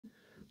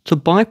to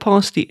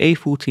bypass the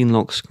A14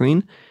 lock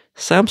screen,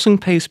 Samsung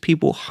pays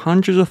people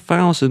hundreds of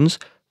thousands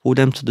for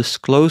them to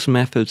disclose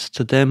methods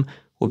to them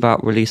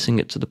without releasing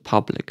it to the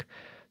public.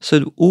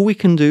 So all we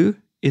can do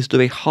is do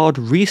a hard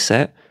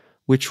reset,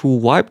 which will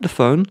wipe the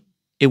phone.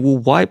 It will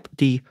wipe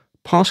the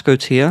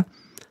passcode here.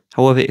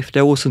 However, if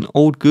there was an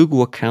old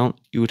Google account,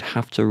 you would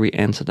have to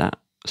re-enter that.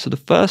 So the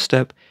first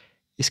step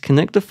is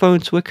connect the phone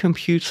to a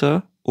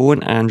computer or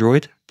an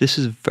Android. This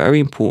is very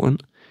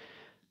important.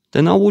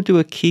 Then I will do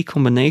a key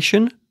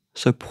combination.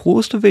 So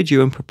pause the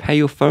video and prepare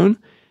your phone.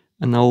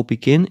 And I will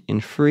begin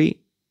in 3,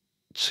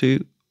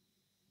 2,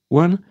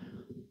 1.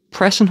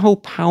 Press and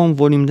hold power and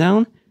volume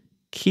down.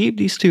 Keep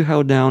these two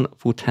held down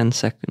for 10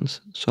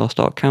 seconds. So I'll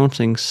start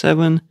counting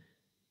 7,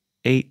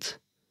 8,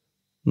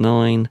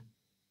 9,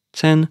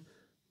 10.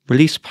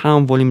 Release power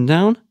and volume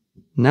down.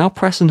 Now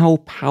press and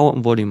hold power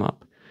and volume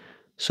up.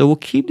 So we'll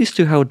keep these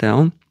two held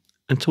down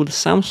until the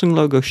Samsung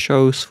logo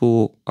shows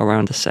for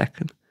around a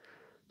second.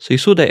 So you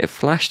saw that it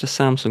flashed the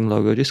Samsung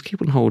logo. Just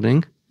keep on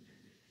holding.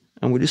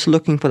 And we're just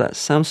looking for that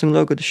Samsung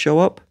logo to show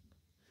up.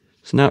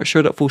 So now it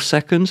showed up for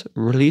seconds.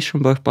 Release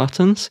from both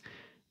buttons.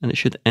 And it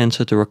should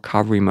enter the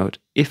recovery mode.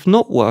 If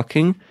not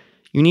working,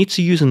 you need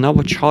to use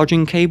another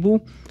charging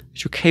cable,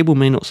 as your cable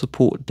may not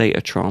support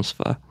data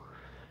transfer.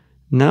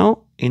 Now,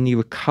 in the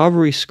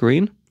recovery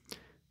screen,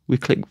 we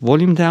click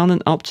volume down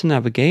and up to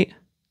navigate.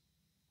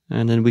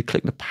 And then we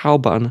click the power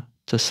button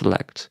to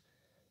select.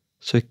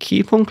 So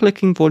keep on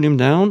clicking volume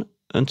down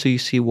until you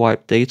see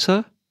wipe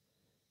data.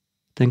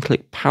 Then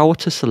click power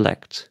to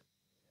select.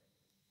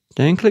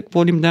 Then click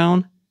volume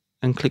down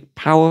and click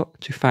power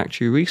to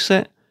factory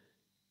reset.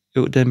 It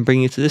will then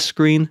bring you to this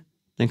screen.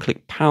 Then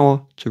click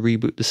power to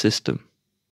reboot the system.